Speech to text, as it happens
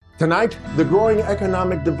Tonight, the growing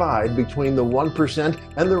economic divide between the 1%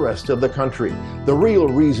 and the rest of the country. The real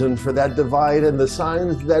reason for that divide and the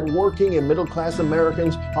signs that working and middle-class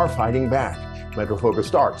Americans are fighting back. Metro Focus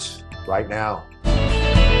starts right now.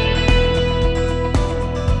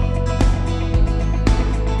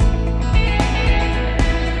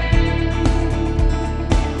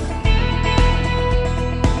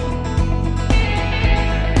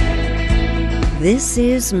 This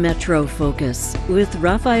is Metro Focus with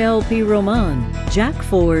Raphael P. Roman, Jack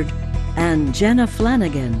Ford, and Jenna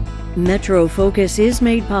Flanagan. Metro Focus is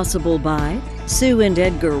made possible by Sue and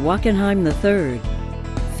Edgar Wackenheim III,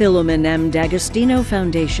 Philemon M. D'Agostino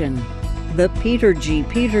Foundation, the Peter G.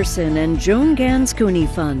 Peterson and Joan Gans Cooney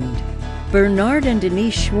Fund, Bernard and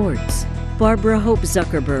Denise Schwartz, Barbara Hope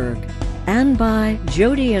Zuckerberg, and by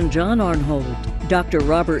Jody and John Arnhold, Dr.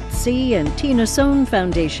 Robert C. and Tina Sohn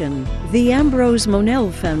Foundation, the Ambrose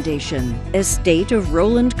Monell Foundation, Estate of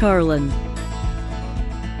Roland Carlin.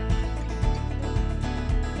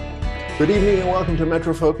 Good evening and welcome to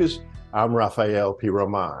Metro Focus. I'm Raphael P.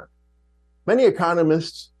 Roman. Many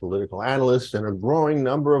economists, political analysts, and a growing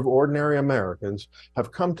number of ordinary Americans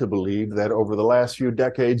have come to believe that over the last few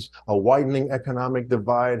decades, a widening economic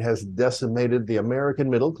divide has decimated the American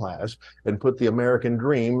middle class and put the American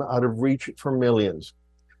dream out of reach for millions.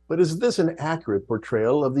 But is this an accurate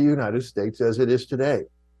portrayal of the United States as it is today?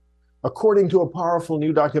 According to a powerful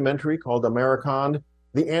new documentary called Americonned,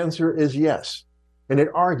 the answer is yes. And it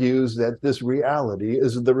argues that this reality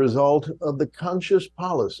is the result of the conscious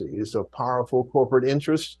policies of powerful corporate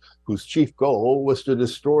interests whose chief goal was to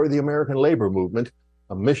destroy the American labor movement,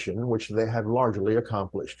 a mission which they have largely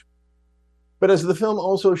accomplished. But as the film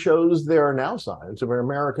also shows, there are now signs of an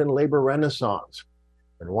American labor renaissance.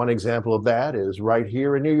 And one example of that is right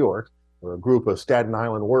here in New York, where a group of Staten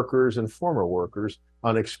Island workers and former workers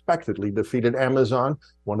unexpectedly defeated Amazon,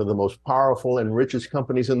 one of the most powerful and richest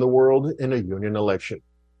companies in the world, in a union election.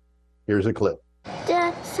 Here's a clip.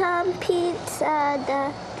 Some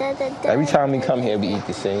pizza. Every time we come here, we eat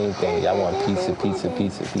the same thing. Y'all want pizza. I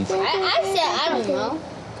said, I don't know.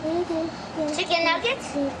 Chicken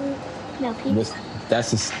nuggets? No, pizza.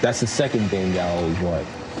 That's the second thing y'all always want.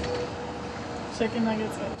 Chicken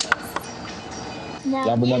nuggets. No,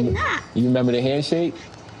 Y'all remember? not. You remember the handshake?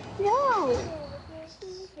 No.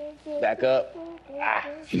 Back up.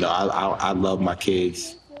 You know, I love my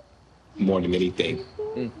kids more than anything.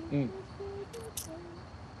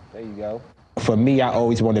 There you go. For me, I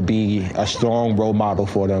always want to be a strong role model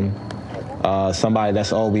for them. Somebody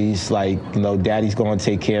that's always like, you know, daddy's going to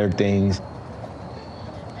take care of things.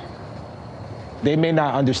 They may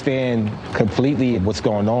not understand completely what's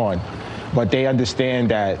going on, but they understand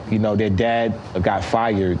that, you know, their dad got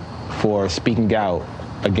fired for speaking out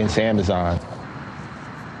against Amazon.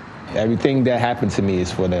 Everything that happened to me is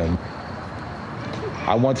for them.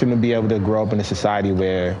 I want them to be able to grow up in a society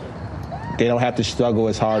where they don't have to struggle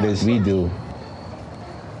as hard as we do.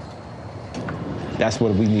 That's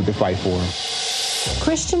what we need to fight for.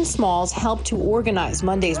 Christian Smalls helped to organize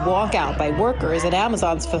Monday's walkout by workers at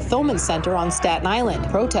Amazon's fulfillment center on Staten Island,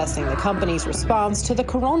 protesting the company's response to the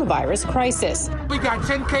coronavirus crisis. We got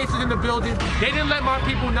 10 cases in the building. They didn't let my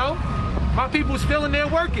people know. My people's still in there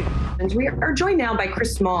working. And we are joined now by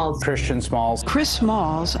Chris Smalls. Christian Smalls. Chris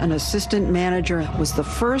Smalls, an assistant manager, was the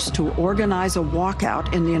first to organize a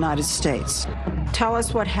walkout in the United States. Tell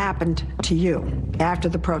us what happened to you after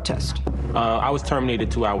the protest. I was terminated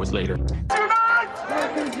 2 hours later. Unite!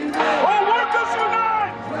 All workers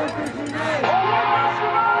unite! All workers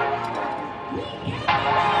unite!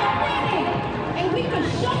 And we can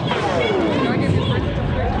show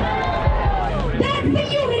that's the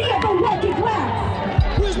unity of the working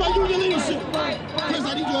class. Where's my union leadership? Chris,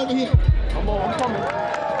 I need you over here. Come on, I'm coming.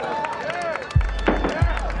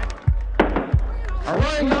 All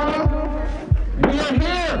right, y'all. We are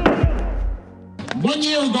here. 1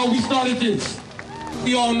 year ago, we started this.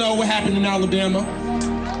 We all know what happened in Alabama.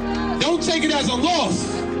 Don't take it as a loss.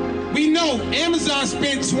 We know Amazon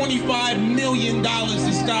spent $25 million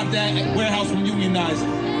to stop that warehouse from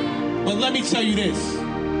unionizing. But let me tell you this.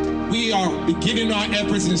 We are beginning our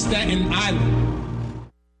efforts in Staten Island.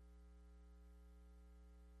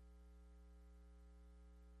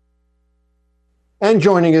 And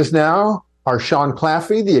joining us now are Sean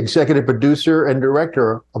Claffey, the executive producer and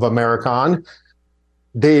director of Americonned,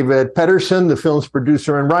 David Pedersen, the film's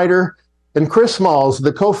producer and writer, and Chris Smalls,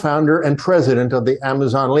 the co-founder and president of the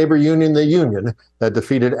Amazon Labor Union, the union that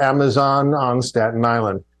defeated Amazon on Staten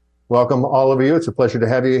Island. Welcome, all of you. It's a pleasure to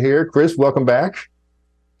have you here. Chris, welcome back.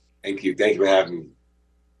 Thank you. Thank you for having me.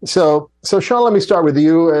 So Sean, let me start with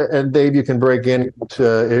you, and Dave, you can break in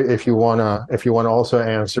if you wanna also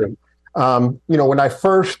answer. When I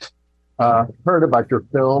first heard about your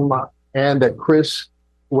film and that Chris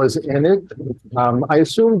was in it, I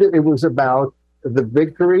assumed it was about the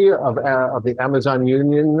victory of the Amazon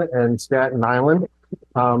Union and Staten Island,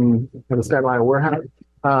 and the Staten Island warehouse,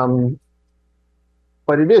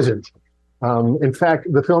 but it isn't. In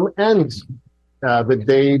fact, the film ends the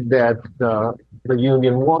day that the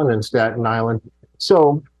Union won in Staten Island.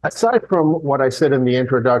 So, aside from what I said in the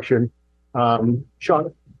introduction,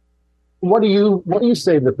 Sean, what do you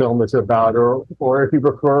say the film is about, or if you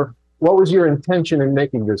prefer, what was your intention in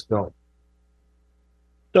making this film?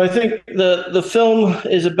 So I think the film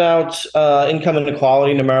is about income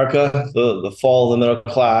inequality in America, the fall of the middle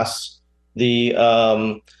class, the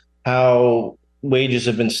how wages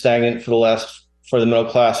have been stagnant for the middle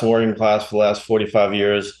class and working class for the last 45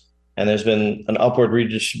 years, and there's been an upward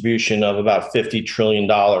redistribution of about $50 trillion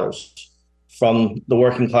from the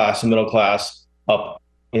working class and middle class up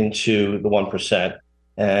into the 1%,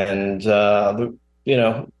 and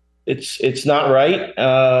it's not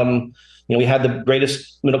right. We had the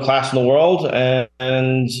greatest middle class in the world,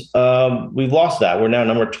 and we've lost that. We're now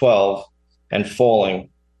number 12 and falling.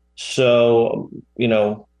 So,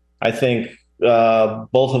 I think both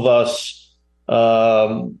of us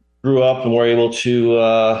grew up and were able to,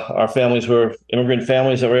 our families were immigrant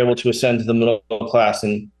families that were able to ascend to the middle class,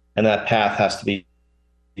 and that path has to be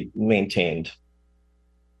maintained.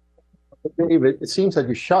 David, it seems that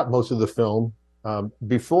you shot most of the film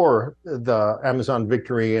before the Amazon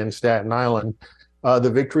victory in Staten Island,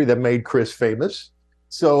 the victory that made Chris famous.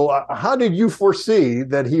 So how did you foresee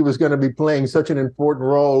that he was going to be playing such an important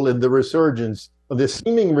role in the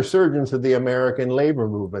seeming resurgence of the American labor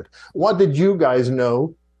movement? What did you guys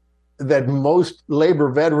know that most labor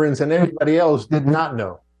veterans and everybody else did not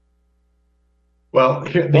know? Well,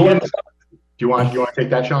 do you want to take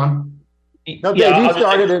that, Sean? No, Dave, you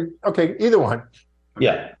started it. Okay, either one.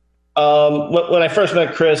 Yeah. When I first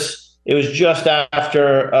met Chris, it was just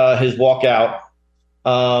after his walkout.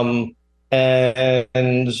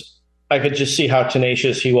 And I could just see how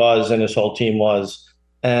tenacious he was and his whole team was.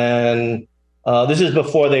 And this is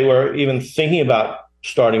before they were even thinking about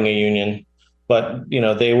starting a union, but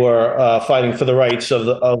they were fighting for the rights of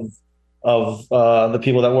the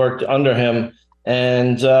people that worked under him.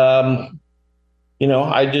 And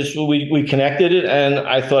we connected it, and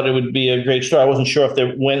I thought it would be a great story. I wasn't sure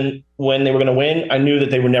if when they were going to win. I knew that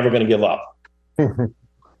they were never going to give up.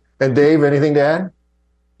 And Dave, anything to add?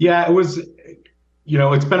 Yeah, it was,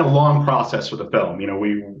 it's been a long process for the film.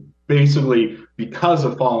 We basically, because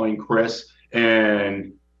of following Chris,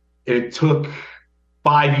 and it took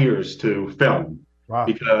 5 years to film. Wow.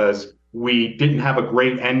 Because we didn't have a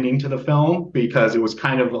great ending to the film because it was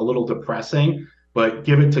kind of a little depressing. But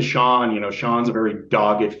give it to Sean. Sean's a very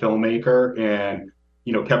dogged filmmaker and,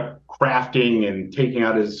 kept crafting and taking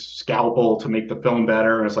out his scalpel to make the film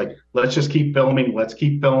better. And it's like, let's just keep filming. Let's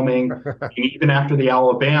keep filming. And even after the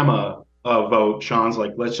Alabama vote, Sean's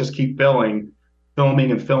like, let's just keep filming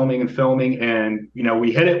and filming and filming. And,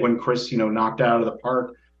 we hit it when Chris, knocked out of the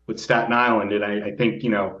park with Staten Island. And I think,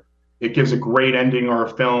 it gives a great ending or a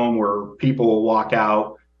film where people will walk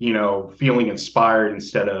out, feeling inspired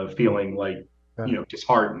instead of feeling like,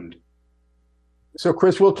 disheartened. So,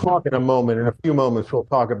 Chris, we'll talk in a few moments, we'll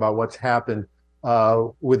talk about what's happened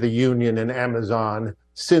with the union and Amazon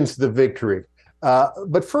since the victory.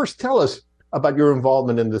 But first, tell us about your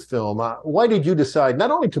involvement in this film. Why did you decide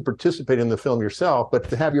not only to participate in the film yourself, but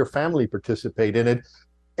to have your family participate in it?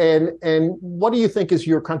 And what do you think is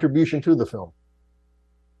your contribution to the film?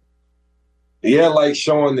 Yeah, like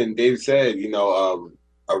Sean and Dave said,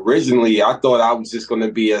 originally I thought I was just going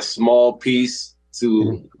to be a small piece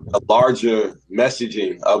to a larger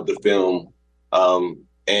messaging of the film,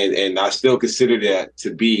 and I still consider that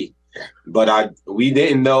to be. But we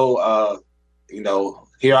didn't know,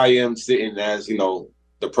 here I am sitting as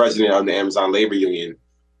the president of the Amazon Labor Union.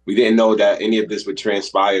 We didn't know that any of this would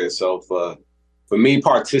transpire. So for me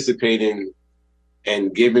participating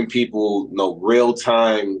and giving people real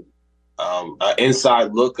time an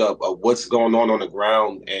inside look of what's going on the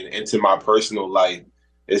ground and into my personal life,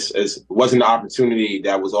 it wasn't an opportunity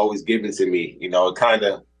that was always given to me. It kind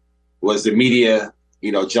of was the media,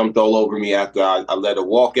 jumped all over me after I led a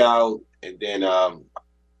walkout. And then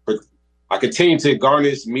I continued to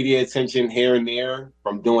garnish media attention here and there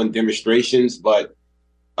from doing demonstrations. But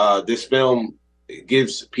this film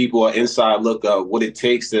gives people an inside look of what it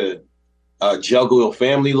takes to juggle a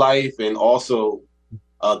family life and also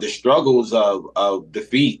the struggles of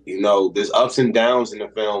defeat. There's ups and downs in the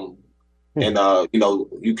film. and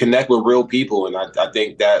you connect with real people, and I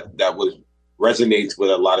think that would resonates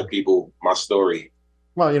with a lot of people. My story.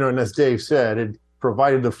 Well, and as Dave said, it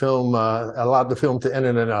provided the film, allowed the film to end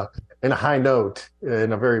in a high note,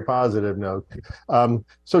 in a very positive note.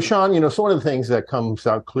 So, Sean, so one of the things that comes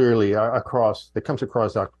out clearly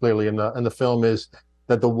clearly in the film is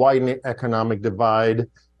that the widening economic divide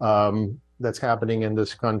that's happening in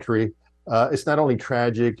this country, it's not only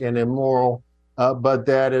tragic and immoral, but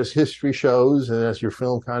that, as history shows and as your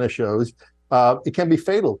film kind of shows, it can be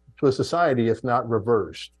fatal to a society if not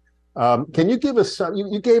reversed. Can you give us some?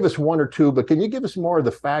 You gave us one or two, but can you give us more of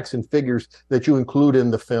the facts and figures that you include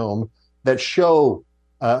in the film that show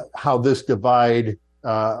how this divide,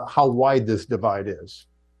 how wide this divide is?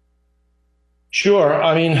 Sure.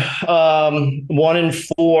 I mean, 1 in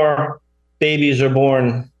 4 babies are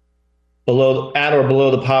born at or below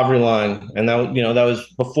the poverty line, and that was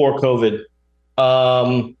before COVID.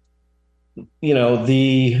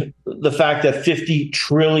 The fact that $50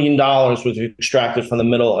 trillion was extracted from the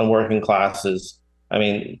middle and working classes. I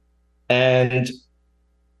mean, and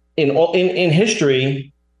in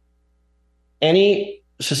history, any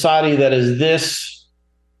society that is this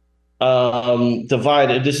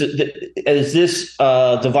divided,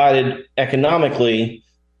 divided economically,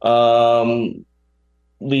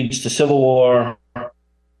 leads to civil war,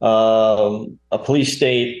 a police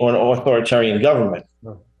state, or an authoritarian government.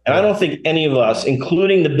 And I don't think any of us,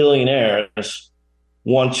 including the billionaires,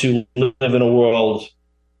 want to live in a world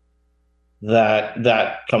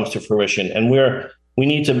that comes to fruition. And we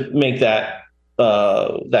need to make that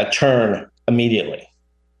turn immediately.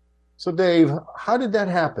 So, Dave, how did that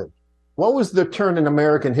happen? What was the turn in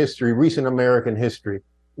American history, recent American history,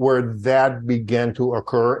 where that began to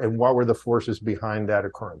occur, and what were the forces behind that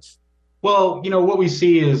occurrence? Well, what we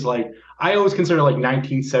see is, like, I always consider like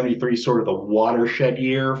 1973 sort of the watershed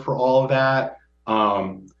year for all of that.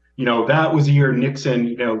 That was the year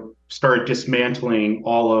Nixon, started dismantling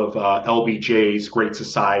all of LBJ's Great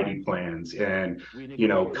Society plans and,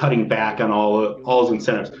 cutting back on all his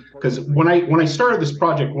incentives. Because when I started this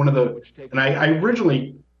project, I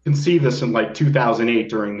originally conceived this in like 2008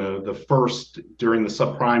 during the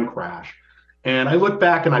subprime crash. And I look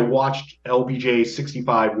back and I watched LBJ's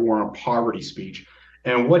 65 War on Poverty speech.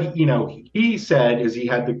 And what he said is he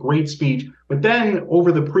had the great speech, but then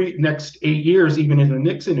over the next 8 years, even in the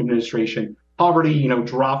Nixon administration, poverty,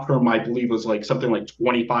 dropped from, I believe, was like something like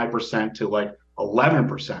 25% to like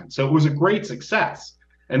 11%. So it was a great success.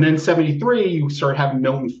 And then 73, you start having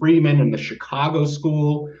Milton Friedman and the Chicago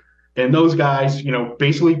School, and those guys,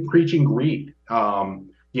 basically preaching greed.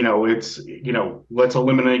 It's, let's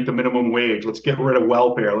eliminate the minimum wage. Let's get rid of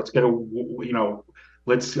welfare. Let's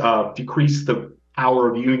decrease the power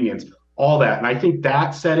of unions, all that. And I think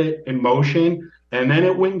that set it in motion. And then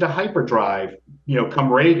it went into hyperdrive,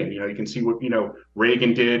 come Reagan. You can see what,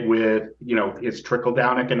 Reagan did with, his trickle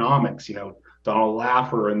down economics, Donald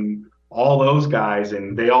Laffer and all those guys.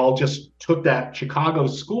 And they all just took that Chicago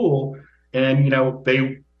school and,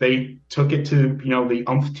 they took it to, the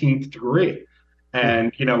umpteenth degree.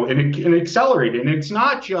 And, and it accelerated. And it's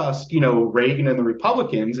not just, Reagan and the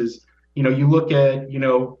Republicans. You look at,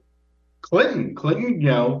 Clinton, Clinton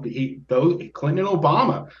and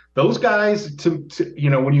Obama, those guys,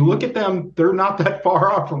 when you look at them, they're not that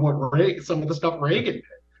far off from what some of the stuff Reagan did.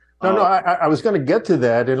 No, I was going to get to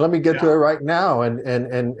that, and let me get to it right now.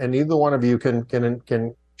 And either one of you can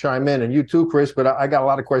chime in, and you too, Chris. But I got a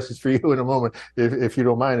lot of questions for you in a moment, if you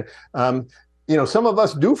don't mind. Some of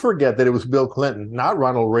us do forget that it was Bill Clinton, not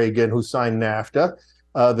Ronald Reagan, who signed NAFTA,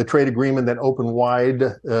 the trade agreement that opened wide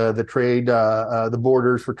the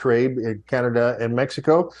borders for trade in Canada and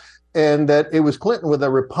Mexico, and that it was Clinton with a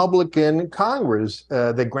Republican Congress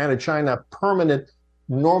that granted China permanent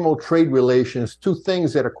normal trade relations, two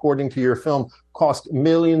things that, according to your film, cost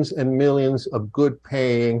millions and millions of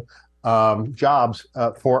good-paying jobs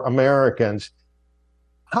for Americans.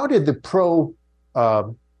 How did the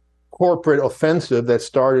corporate offensive that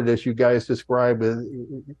started, as you guys described,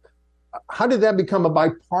 how did that become a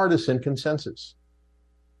bipartisan consensus?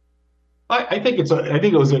 I think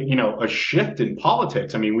it was a shift in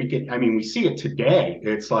politics. We see it today.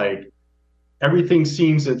 It's like everything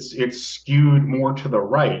seems it's skewed more to the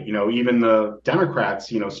right. Even the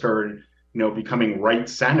Democrats, started, becoming right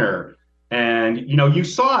center. And, you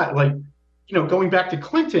saw it like, going back to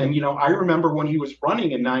Clinton, I remember when he was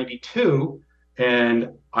running in 92 and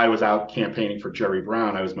I was out campaigning for Jerry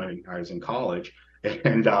Brown. I was in college,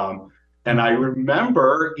 and I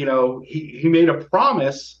remember, he made a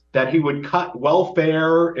promise that he would cut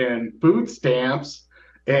welfare and food stamps,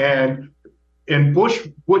 and And Bush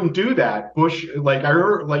wouldn't do that. Bush, like I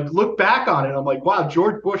heard, like look back on it, I'm like, wow,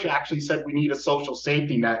 George Bush actually said we need a social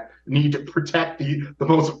safety net, need to protect the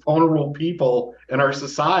most vulnerable people in our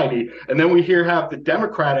society. And then we have the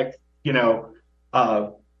Democratic,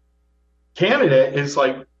 candidate is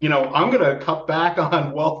like, I'm going to cut back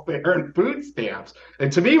on welfare and food stamps.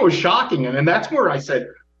 And to me, it was shocking. And that's where I said,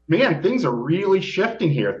 man, things are really shifting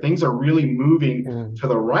here. Things are really moving to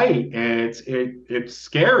the right, and it's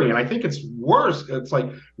scary. And I think it's worse. It's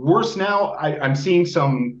like worse now. I'm seeing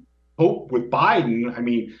some hope with Biden. I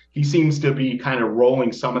mean, he seems to be kind of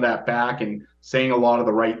rolling some of that back and saying a lot of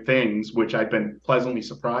the right things, which I've been pleasantly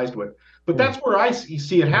surprised with. But that's where I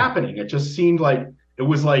see it happening. It just seemed like it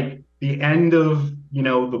was like the end of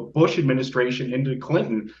the Bush administration into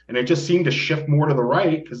Clinton, and it just seemed to shift more to the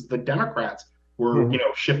right because the Democrats were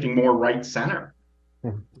shifting more right center.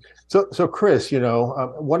 So Chris,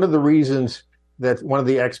 one of the reasons that one of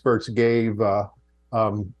the experts gave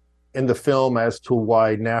in the film as to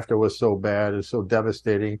why NAFTA was so bad and so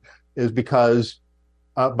devastating is because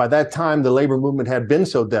by that time the labor movement had been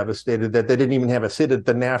so devastated that they didn't even have a seat at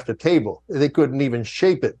the NAFTA table. They couldn't even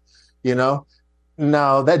shape it,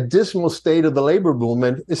 Now, that dismal state of the labor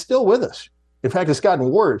movement is still with us. In fact, it's gotten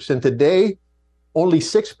worse. And today, only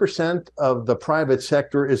 6% of the private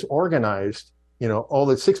sector is organized. All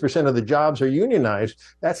that 6% of the jobs are unionized.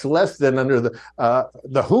 That's less than under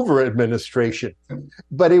the Hoover administration.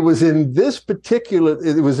 But it was in this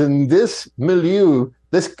milieu,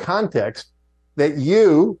 this context, that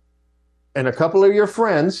you and a couple of your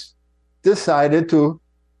friends decided to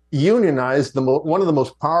unionize one of the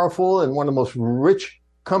most powerful and one of the most rich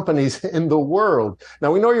companies in the world.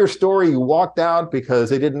 Now, we know your story. You walked out because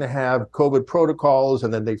they didn't have COVID protocols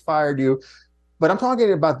and then they fired you. But I'm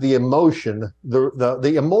talking about the emotion,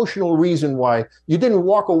 the emotional reason why you didn't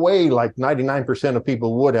walk away like 99% of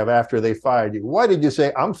people would have after they fired you. Why did you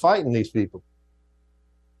say, I'm fighting these people?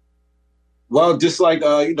 Well, just like,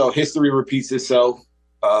 history repeats itself.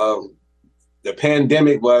 The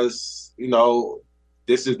pandemic was,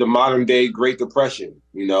 this is the modern day Great Depression,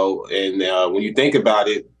 and when you think about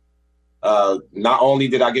it, not only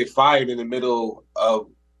did I get fired in the middle of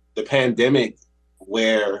the pandemic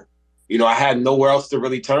where, I had nowhere else to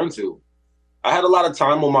really turn to. I had a lot of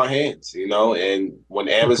time on my hands, and when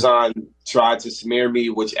Amazon tried to smear me,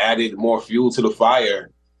 which added more fuel to the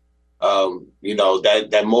fire,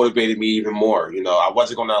 that motivated me even more. I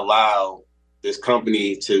wasn't going to allow this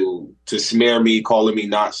company to smear me, calling me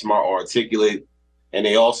not smart or articulate. And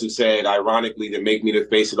they also said, ironically, to make me the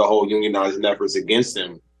face of the whole unionizing efforts against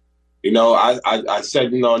them. I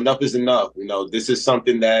said, enough is enough. This is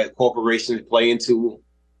something that corporations play into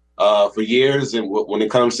for years. And when it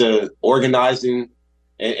comes to organizing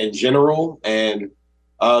in general, and,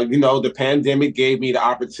 the pandemic gave me the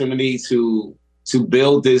opportunity to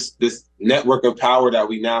build this network of power that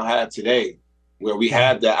we now have today, where we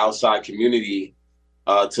have the outside community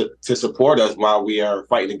to support us while we are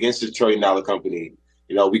fighting against this $1 trillion company.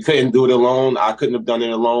 We couldn't do it alone. I couldn't have done it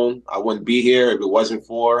alone. I wouldn't be here if it wasn't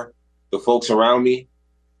for the folks around me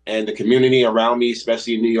and the community around me,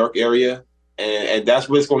 especially in New York area. And that's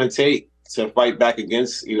what it's going to take to fight back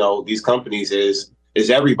against, these companies is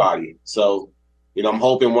everybody. So, I'm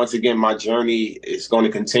hoping once again, my journey is going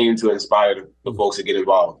to continue to inspire the folks to get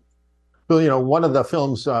involved. Well, one of the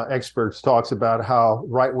film's experts talks about how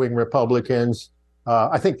right-wing Republicans,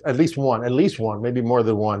 I think at least one, maybe more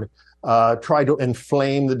than one, try to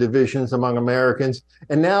inflame the divisions among Americans.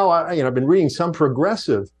 And now, I've been reading some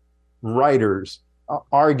progressive writers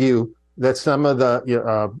argue that some of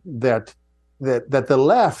that the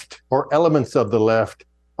left or elements of the left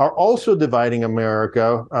are also dividing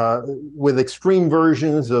America with extreme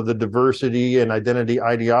versions of the diversity and identity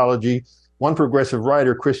ideology. One progressive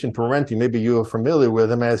writer, Christian Parenti, maybe you are familiar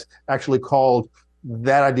with him, has actually called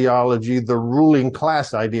that ideology the ruling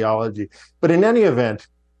class ideology. But in any event,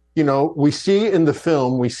 we see in the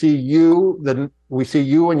film, we see you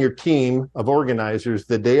and your team of organizers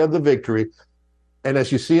the day of the victory. And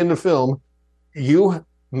as you see in the film, you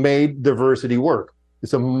made diversity work.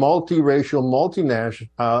 It's a multiracial,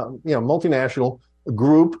 multinational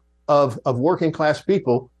group of working class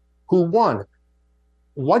people who won.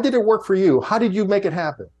 Why did it work for you? How did you make it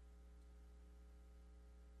happen?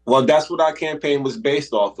 Well, that's what our campaign was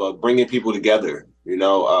based off of, bringing people together,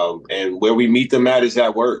 and where we meet them at is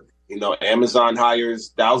at work. Amazon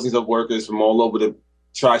hires thousands of workers from all over the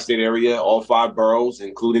tri-state area, all 5 boroughs,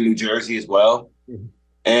 including New Jersey as well. Mm-hmm.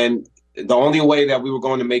 And the only way that we were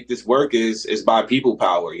going to make this work is by people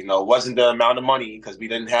power. It wasn't the amount of money because we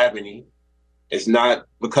didn't have any. It's not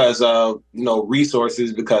because of,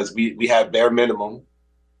 resources, because we have bare minimum.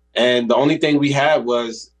 And the only thing we had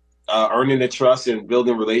was earning the trust and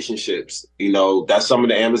building relationships. You know, that's some of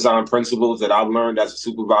the Amazon principles that I've learned as a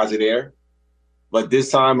supervisor there. But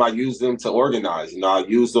this time I used them to organize. You know, I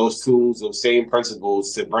used those tools, those same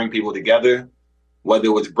principles to bring people together, whether it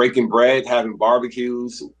was breaking bread, having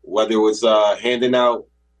barbecues, whether it was handing out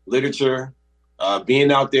literature,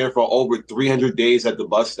 being out there for over 300 days at the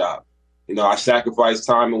bus stop. You know, I sacrificed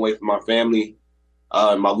time away from my family,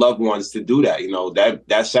 my loved ones to do that. You know,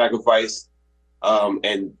 that sacrifice,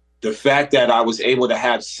 and the fact that I was able to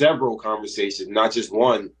have several conversations, not just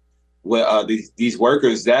one, with these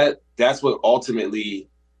workers, that's what ultimately,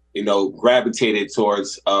 you know, gravitated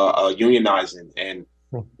towards unionizing. And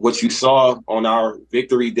what you saw on our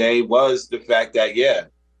victory day was the fact that, yeah,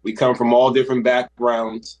 we come from all different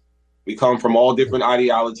backgrounds, we come from all different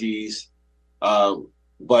ideologies,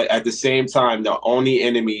 but at the same time, the only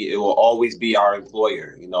enemy, it will always be our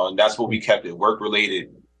employer, you know, and that's what we kept it work related.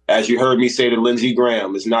 As you heard me say to Lindsey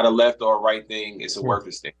Graham, it's not a left or a right thing, it's a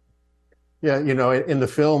workers thing. Yeah, you know, in the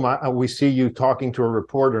film, we see you talking to a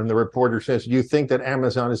reporter, and the reporter says, "You think that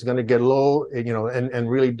Amazon is going to get low, you know, and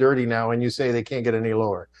really dirty now?" And you say they can't get any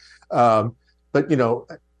lower. But you know,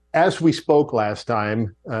 as we spoke last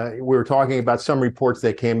time, we were talking about some reports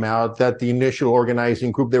that came out that the initial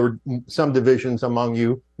organizing group, there were some divisions among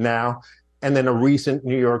you now, and then a recent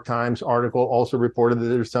New York Times article also reported that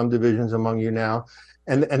there's some divisions among you now,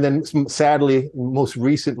 and then sadly, most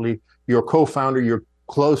recently, your co-founder, your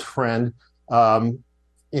close friend,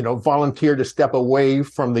 you know, volunteered to step away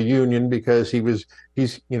from the union because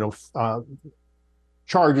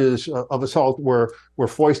charges of assault were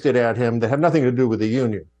foisted at him that have nothing to do with the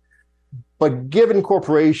union. But given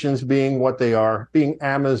corporations being what they are, being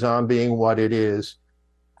Amazon being what it is,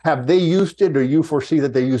 have they used it, or you foresee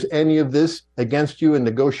that they use any of this against you in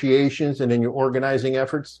negotiations and in your organizing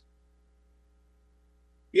efforts?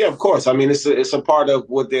 Yeah, of course. I mean, it's a part of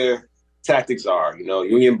what their tactics are. You know,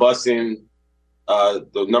 union busting.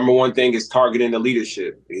 The number one thing is targeting the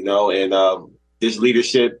leadership, you know, and this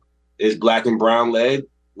leadership is Black and brown led,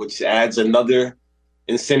 which adds another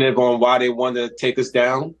incentive on why they want to take us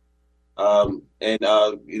down. You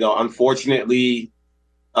know, unfortunately,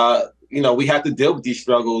 you know, we have to deal with these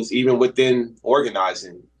struggles even within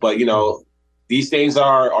organizing. But, you know, these things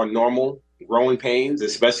are normal growing pains,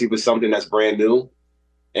 especially with something that's brand new.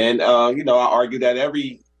 And, you know, I argue that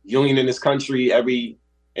every union in this country, every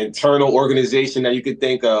internal organization that you could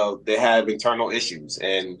think of, they have internal issues.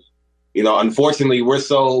 And, you know, unfortunately, we're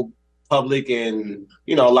so public, and,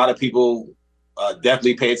 you know, a lot of people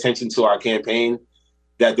definitely pay attention to our campaign,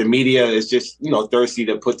 that the media is just, you know, thirsty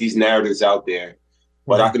to put these narratives out there.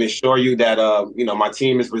 But I can assure you that, you know, my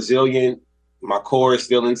team is resilient. My core is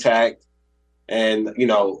still intact. And, you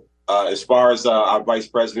know, as far as our vice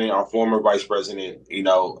president, our former vice president, you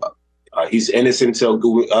know, he's innocent until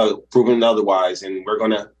proven otherwise, and we're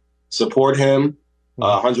going to support him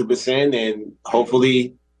 100%. And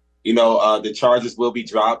hopefully, you know, the charges will be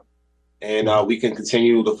dropped, and we can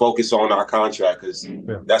continue to focus on our contract, because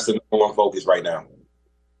that's the number one focus right now.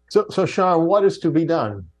 So Sean, what is to be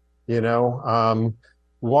done? You know,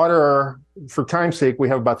 for time's sake, we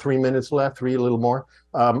have about 3 minutes left, a little more.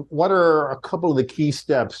 What are a couple of the key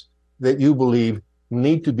steps that you believe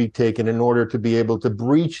need to be taken in order to be able to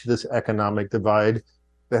breach this economic divide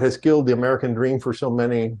that has killed the American dream for so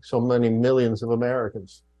many millions of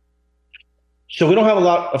Americans? So we don't have a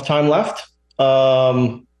lot of time left.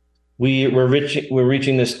 We're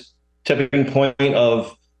reaching this tipping point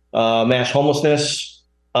of mass homelessness,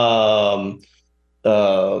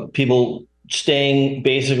 people staying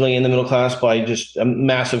basically in the middle class by just a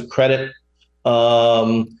massive credit,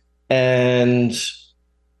 and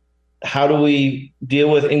how do we deal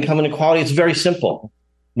with income inequality? It's very simple.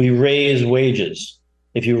 We raise wages.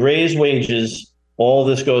 If you raise wages, all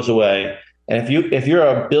this goes away. And if you're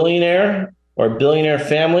a billionaire or a billionaire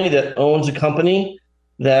family that owns a company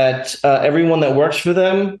that everyone that works for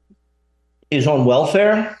them is on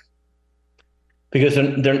welfare because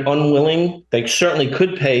they're unwilling, they certainly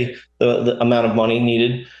could pay the amount of money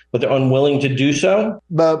needed, but they're unwilling to do so.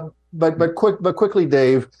 But quickly,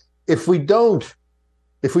 Dave, if we don't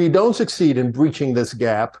succeed in breaching this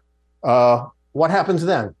gap, what happens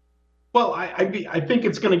then? Well, I think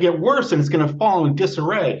it's going to get worse, and it's going to fall in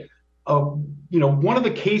disarray. You know, one of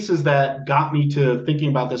the cases that got me to thinking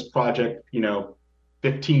about this project, you know,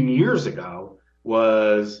 15 years ago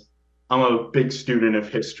was, I'm a big student of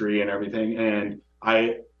history and everything, and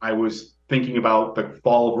I was thinking about the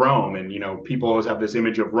fall of Rome, and, you know, people always have this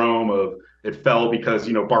image of Rome of, it fell because,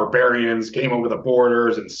 barbarians came over the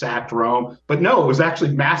borders and sacked Rome. But no, it was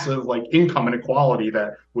actually massive, like, income inequality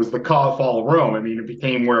that was the fall of Rome. I mean, it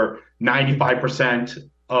became where 95%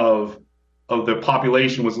 of the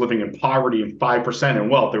population was living in poverty and 5% in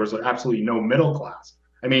wealth. There was absolutely no middle class.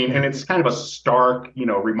 I mean, and it's kind of a stark,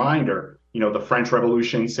 reminder, the French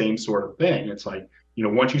Revolution, same sort of thing. It's like,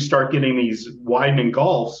 once you start getting these widening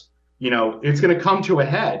gulfs, it's going to come to a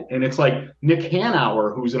head. And it's like Nick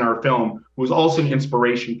Hanauer, who's in our film, who was also an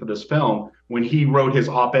inspiration for this film, when he wrote his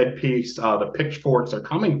op-ed piece, The Pitchforks Are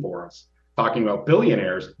Coming for Us, talking about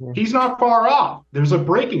billionaires, he's not far off. There's a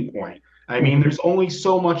breaking point. I mean, there's only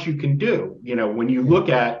so much you can do. When you look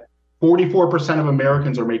at 44% of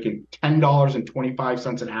Americans are making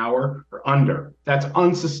 $10.25 an hour or under. That's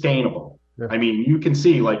unsustainable. Yeah. I mean, you can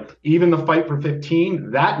see, like, even the fight for 15,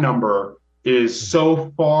 that number is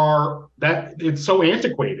so far that it's so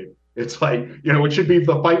antiquated. It's like, it should be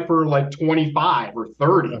the fight for like 25 or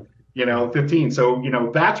 30, 15. So,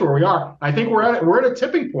 that's where we are. I think we're at a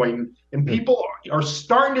tipping point, and people are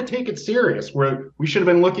starting to take it serious, where we should have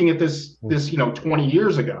been looking at this 20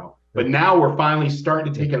 years ago. But now we're finally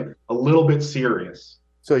starting to take it a little bit serious.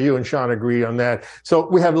 So you and Sean agree on that. So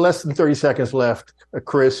we have less than 30 seconds left.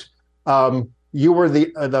 Chris, you were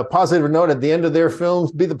the positive note at the end of their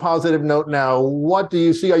films. Be the positive note now. What do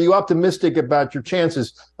you see? Are you optimistic about your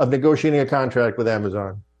chances of negotiating a contract with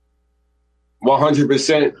Amazon?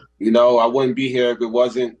 100%. I wouldn't be here if it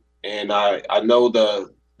wasn't. And I know the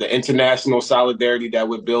international solidarity that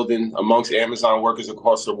we're building amongst Amazon workers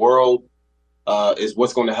across the world is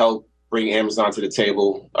what's going to help bring Amazon to the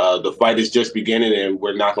table. The fight is just beginning, and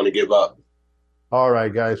we're not going to give up. All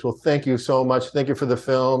right, guys. Well, thank you so much. Thank you for the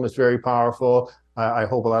film. It's very powerful. I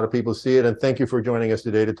hope a lot of people see it. And thank you for joining us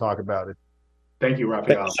today to talk about it. Thank you,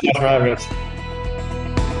 Raphael.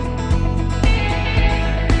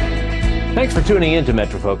 Thanks for tuning in to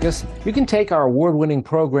MetroFocus. You can take our award-winning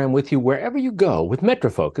program with you wherever you go with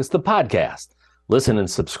MetroFocus, the podcast. Listen and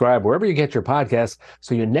subscribe wherever you get your podcasts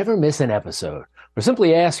so you never miss an episode. Or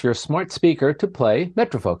simply ask your smart speaker to play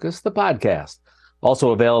MetroFocus, the podcast.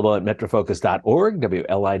 Also available at metrofocus.org,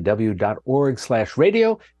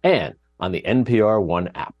 WLIW.org/radio, and on the NPR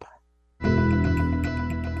One app.